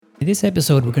In this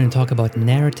episode, we're going to talk about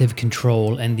narrative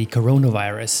control and the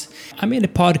coronavirus. I made a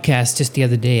podcast just the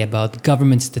other day about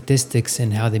government statistics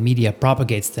and how the media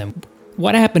propagates them.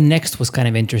 What happened next was kind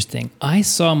of interesting. I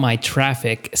saw my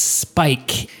traffic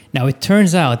spike. Now, it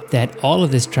turns out that all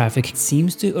of this traffic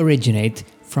seems to originate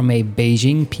from a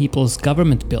Beijing People's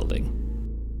Government building.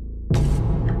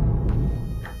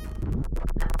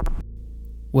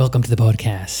 Welcome to the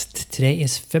podcast. Today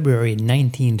is February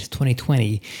 19th,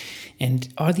 2020.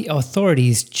 And are the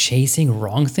authorities chasing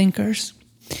wrong thinkers?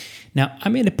 Now, I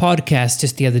made a podcast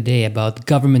just the other day about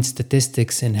government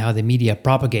statistics and how the media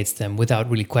propagates them without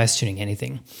really questioning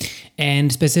anything.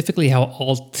 And specifically how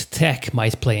alt-tech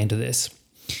might play into this.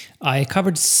 I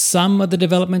covered some of the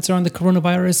developments around the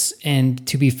coronavirus, and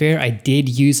to be fair, I did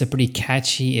use a pretty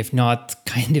catchy, if not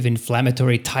kind of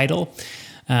inflammatory title.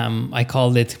 I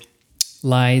called it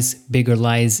Lies, Bigger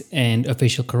Lies, and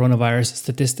Official Coronavirus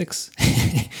Statistics.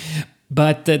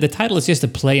 But the title is just a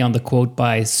play on the quote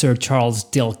by Sir Charles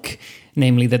Dilke,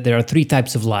 namely that there are three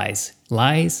types of lies: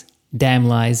 lies, damn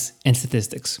lies, and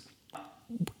statistics.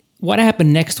 What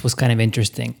happened next was kind of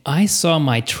interesting. I saw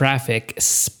my traffic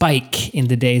spike in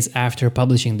the days after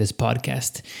publishing this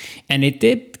podcast, and it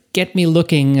did get me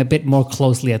looking a bit more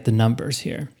closely at the numbers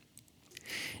here.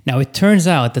 Now, it turns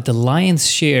out that the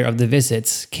lion's share of the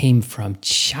visits came from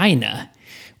China,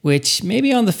 which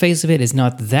maybe on the face of it is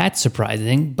not that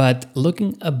surprising, but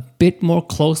looking a bit more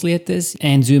closely at this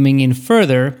and zooming in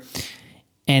further,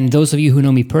 and those of you who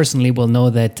know me personally will know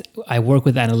that I work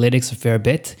with analytics a fair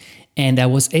bit, and I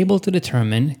was able to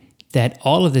determine that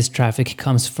all of this traffic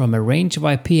comes from a range of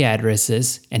IP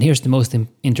addresses, and here's the most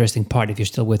interesting part if you're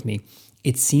still with me.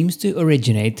 It seems to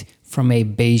originate from a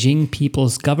Beijing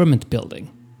People's Government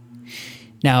building.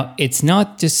 Now, it's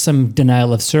not just some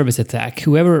denial of service attack.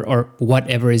 Whoever or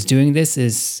whatever is doing this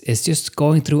is just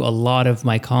going through a lot of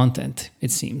my content,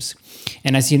 it seems.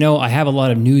 And as you know, I have a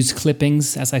lot of news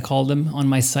clippings, as I call them, on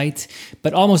my site.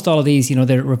 But almost all of these,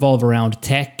 they revolve around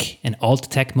tech and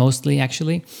alt-tech mostly,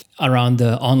 actually. Around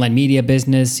the online media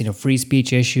business, free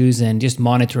speech issues, and just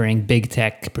monitoring big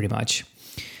tech, pretty much.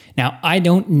 Now, I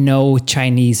don't know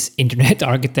Chinese internet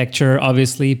architecture,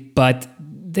 obviously, but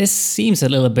this seems a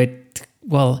little bit,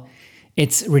 well,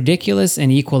 it's ridiculous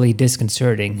and equally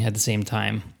disconcerting at the same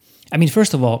time. I mean,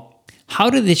 first of all, how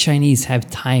do the Chinese have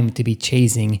time to be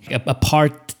chasing a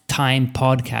part-time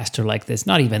podcaster like this?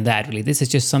 Not even that, really. This is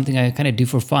just something I kind of do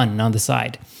for fun on the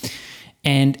side.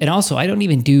 And also, I don't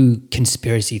even do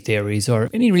conspiracy theories or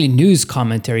any really news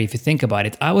commentary if you think about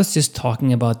it. I was just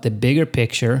talking about the bigger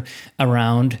picture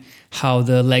around how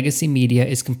the legacy media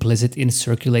is complicit in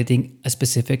circulating a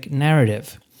specific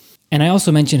narrative. And I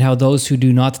also mentioned how those who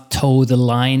do not toe the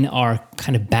line are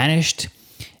kind of banished.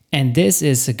 And this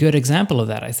is a good example of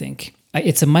that, I think.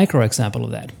 It's a micro example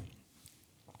of that.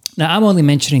 Now, I'm only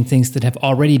mentioning things that have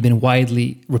already been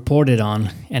widely reported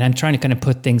on, and I'm trying to kind of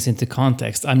put things into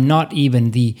context. I'm not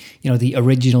even the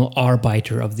original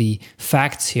arbiter of the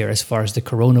facts here as far as the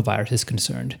coronavirus is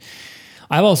concerned.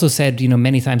 I've also said,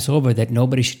 many times over that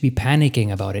nobody should be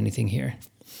panicking about anything here.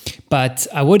 But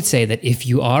I would say that if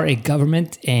you are a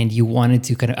government and you wanted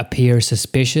to kind of appear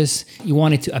suspicious, you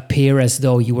wanted to appear as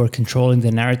though you were controlling the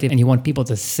narrative and you want people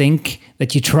to think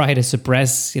that you try to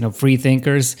suppress, free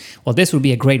thinkers, well, this would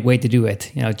be a great way to do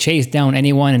it. Chase down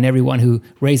anyone and everyone who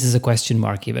raises a question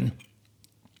mark even.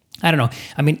 I don't know.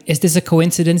 I mean, is this a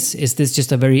coincidence? Is this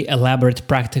just a very elaborate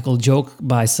practical joke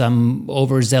by some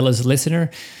overzealous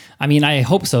listener? I mean, I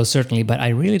hope so, certainly, but I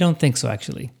really don't think so,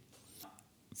 actually.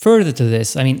 Further to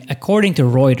this, according to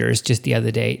Reuters just the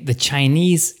other day, the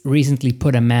Chinese recently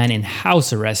put a man in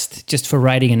house arrest just for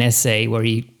writing an essay where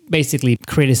he basically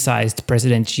criticized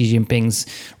President Xi Jinping's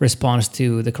response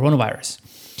to the coronavirus.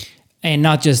 And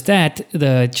not just that,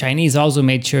 the Chinese also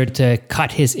made sure to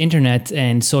cut his internet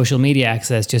and social media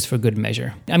access just for good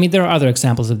measure. There are other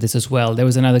examples of this as well. There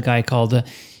was another guy called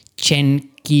Chen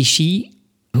Qishi,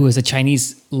 who is a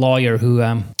Chinese lawyer who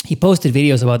he posted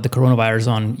videos about the coronavirus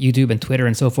on YouTube and Twitter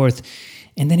and so forth,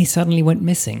 and then he suddenly went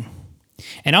missing.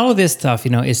 And all of this stuff,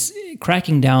 is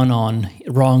cracking down on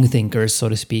wrong thinkers, so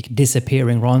to speak,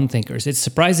 disappearing wrong thinkers. It's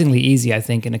surprisingly easy, I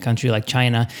think, in a country like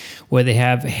China, where they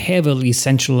have heavily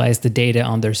centralized the data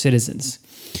on their citizens.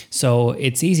 So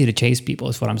it's easy to chase people,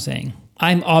 is what I'm saying.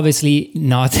 I'm obviously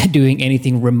not doing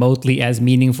anything remotely as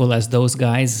meaningful as those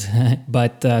guys,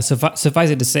 but suffice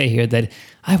it to say here that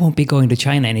I won't be going to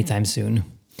China anytime soon.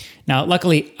 Now,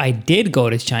 luckily, I did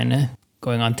go to China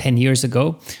going on 10 years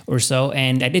ago or so,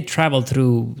 and I did travel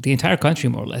through the entire country,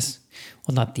 more or less.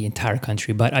 Well, not the entire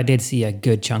country, but I did see a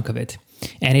good chunk of it.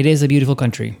 And it is a beautiful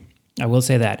country, I will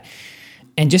say that.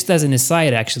 And just as an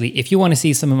aside, actually, if you want to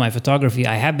see some of my photography,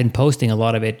 I have been posting a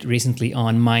lot of it recently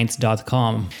on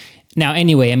minds.com. Now,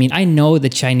 anyway, I mean, I know the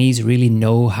Chinese really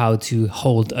know how to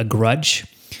hold a grudge.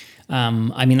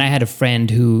 I mean, I had a friend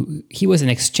he was an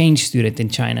exchange student in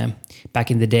China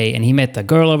back in the day, and he met a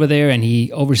girl over there, and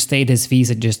he overstayed his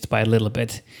visa just by a little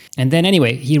bit. And then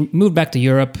anyway, he moved back to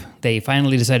Europe. They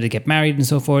finally decided to get married and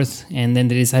so forth, and then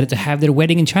they decided to have their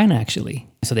wedding in China, actually.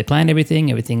 So they planned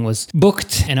everything was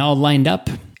booked and all lined up.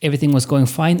 Everything was going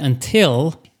fine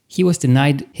until he was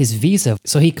denied his visa,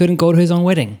 so he couldn't go to his own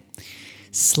wedding.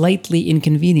 Slightly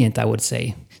inconvenient, I would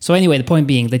say. So anyway, the point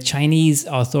being, the Chinese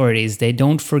authorities, they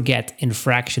don't forget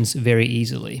infractions very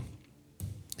easily.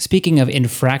 Speaking of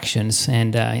infractions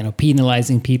and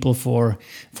penalizing people for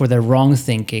their wrong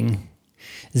thinking,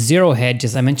 Zero Hedge,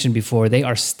 as I mentioned before, they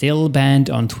are still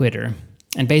banned on Twitter.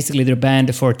 And basically they're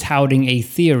banned for touting a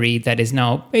theory that is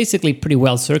now basically pretty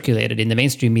well circulated in the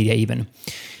mainstream media even.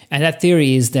 And that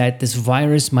theory is that this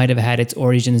virus might have had its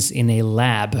origins in a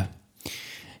lab.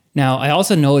 Now, I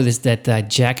also noticed that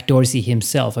Jack Dorsey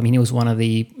himself, I mean, he was one of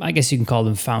the, I guess you can call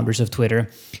them founders of Twitter.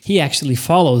 He actually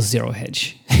follows Zero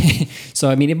Hedge. So,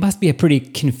 I mean, it must be a pretty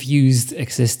confused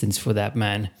existence for that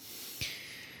man.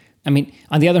 I mean,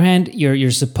 on the other hand,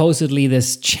 you're supposedly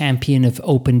this champion of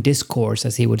open discourse,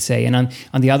 as he would say. And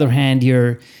on the other hand,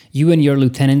 you and your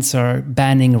lieutenants are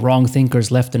banning wrong thinkers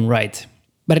left and right.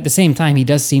 But at the same time, he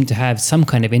does seem to have some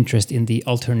kind of interest in the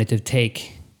alternative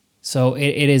take. So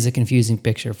it is a confusing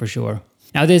picture for sure.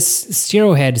 Now this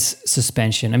Zero Hedge's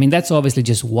suspension, I mean, that's obviously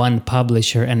just one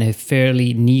publisher and a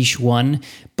fairly niche one,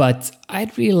 but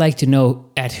I'd really like to know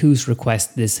at whose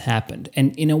request this happened.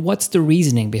 And, what's the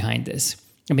reasoning behind this?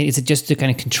 I mean, is it just to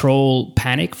kind of control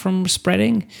panic from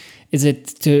spreading? Is it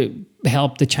to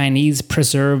help the Chinese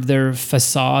preserve their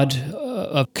facade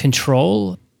of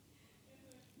control?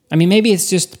 I mean, maybe it's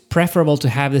just preferable to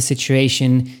have the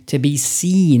situation to be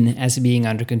seen as being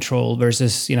under control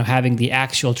versus, having the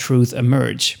actual truth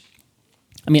emerge.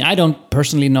 I mean, I don't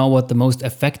personally know what the most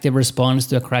effective response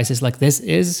to a crisis like this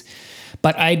is,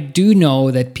 but I do know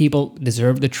that people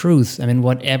deserve the truth. I mean,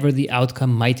 whatever the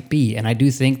outcome might be. And I do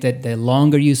think that the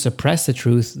longer you suppress the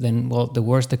truth, then, well, the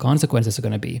worse the consequences are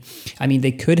going to be. I mean,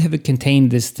 they could have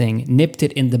contained this thing, nipped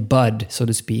it in the bud, so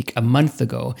to speak, a month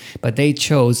ago, but they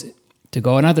chose to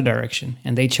go another direction,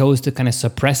 and they chose to kind of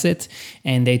suppress it,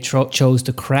 and they chose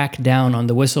to crack down on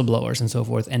the whistleblowers and so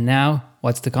forth. And now,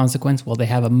 what's the consequence? Well, they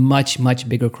have a much, much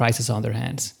bigger crisis on their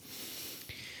hands.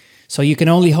 So you can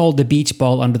only hold the beach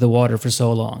ball under the water for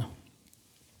so long.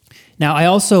 Now, I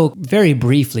also very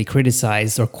briefly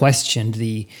criticized or questioned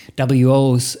the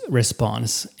WO's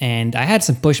response, and I had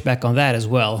some pushback on that as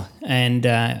well. And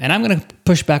I'm going to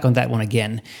push back on that one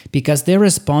again, because their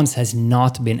response has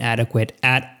not been adequate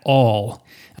at all.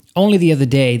 Only the other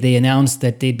day, they announced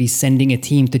that they'd be sending a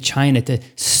team to China to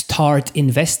start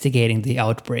investigating the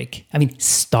outbreak. I mean,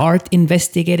 start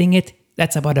investigating it?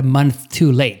 That's about a month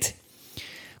too late.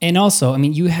 And also, I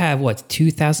mean, you have,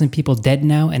 2,000 people dead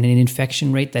now and an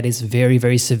infection rate that is very,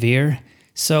 very severe.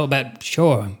 So, but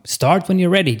sure, start when you're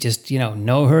ready. Just,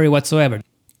 no hurry whatsoever.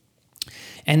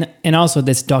 And also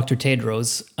this Dr.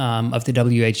 Tedros of the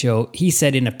WHO, he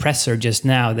said in a presser just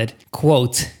now that,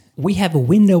 quote, "We have a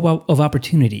window of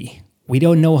opportunity. We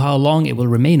don't know how long it will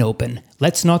remain open.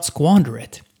 Let's not squander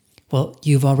it." Well,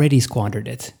 you've already squandered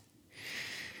it.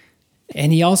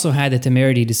 And he also had the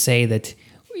temerity to say that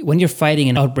when you're fighting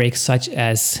an outbreak such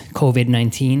as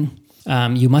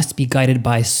COVID-19, you must be guided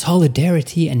by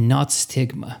solidarity and not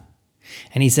stigma.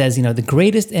 And he says, the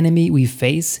greatest enemy we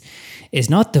face is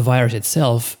not the virus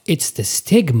itself, it's the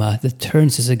stigma that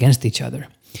turns us against each other.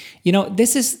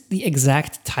 This is the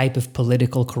exact type of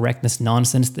political correctness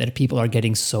nonsense that people are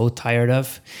getting so tired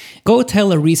of. Go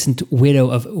tell a recent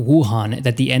widow of Wuhan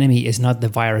that the enemy is not the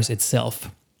virus itself.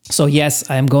 So yes,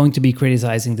 I am going to be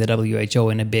criticizing the WHO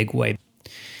in a big way.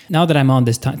 Now that I'm on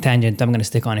this tangent, I'm going to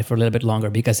stick on it for a little bit longer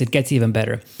because it gets even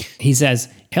better. He says,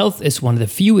 health is one of the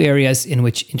few areas in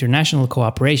which international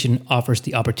cooperation offers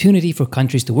the opportunity for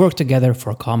countries to work together for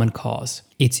a common cause.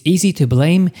 It's easy to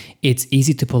blame, it's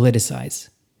easy to politicize.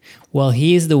 Well,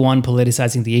 he is the one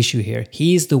politicizing the issue here.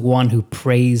 He is the one who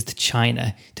praised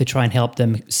China to try and help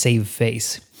them save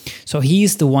face. So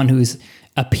he's the one who's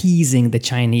appeasing the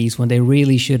Chinese when they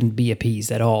really shouldn't be appeased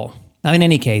at all. Now, in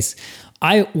any case,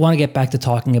 I want to get back to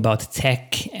talking about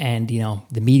tech and,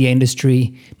 the media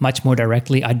industry much more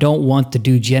directly. I don't want to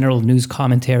do general news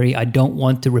commentary. I don't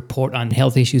want to report on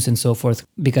health issues and so forth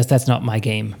because that's not my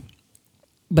game.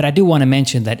 But I do want to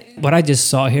mention that what I just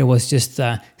saw here was just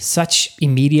such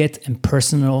immediate and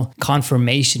personal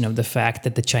confirmation of the fact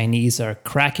that the Chinese are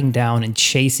cracking down and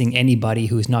chasing anybody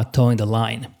who's not towing the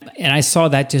line. And I saw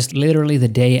that just literally the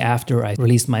day after I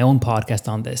released my own podcast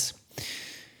on this.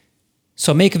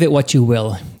 So make of it what you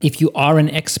will. If you are an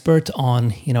expert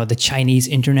on, the Chinese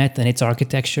internet and its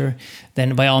architecture,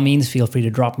 then by all means, feel free to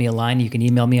drop me a line. You can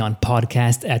email me on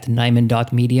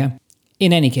podcast@nyman.media.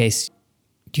 In any case,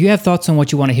 do you have thoughts on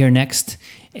what you want to hear next?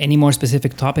 Any more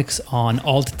specific topics on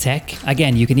alt tech?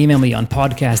 Again, you can email me on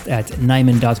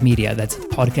podcast@nyman.media. That's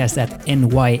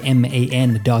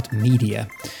podcast@nyman.media.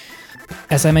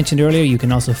 As I mentioned earlier, you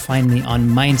can also find me on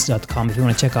minds.com if you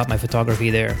want to check out my photography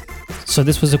there. So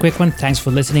this was a quick one. Thanks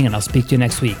for listening, and I'll speak to you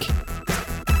next week.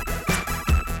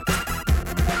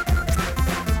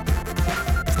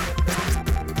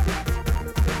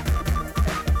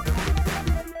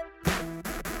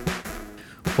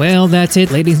 Well, that's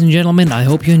it, ladies and gentlemen. I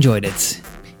hope you enjoyed it.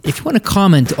 If you want to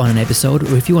comment on an episode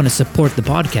or if you want to support the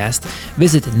podcast,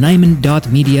 visit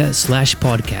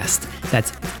nyman.media/podcast.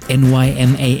 That's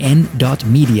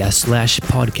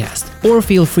nyman.media/podcast. Or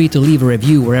feel free to leave a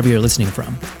review wherever you're listening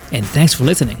from. And thanks for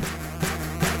listening.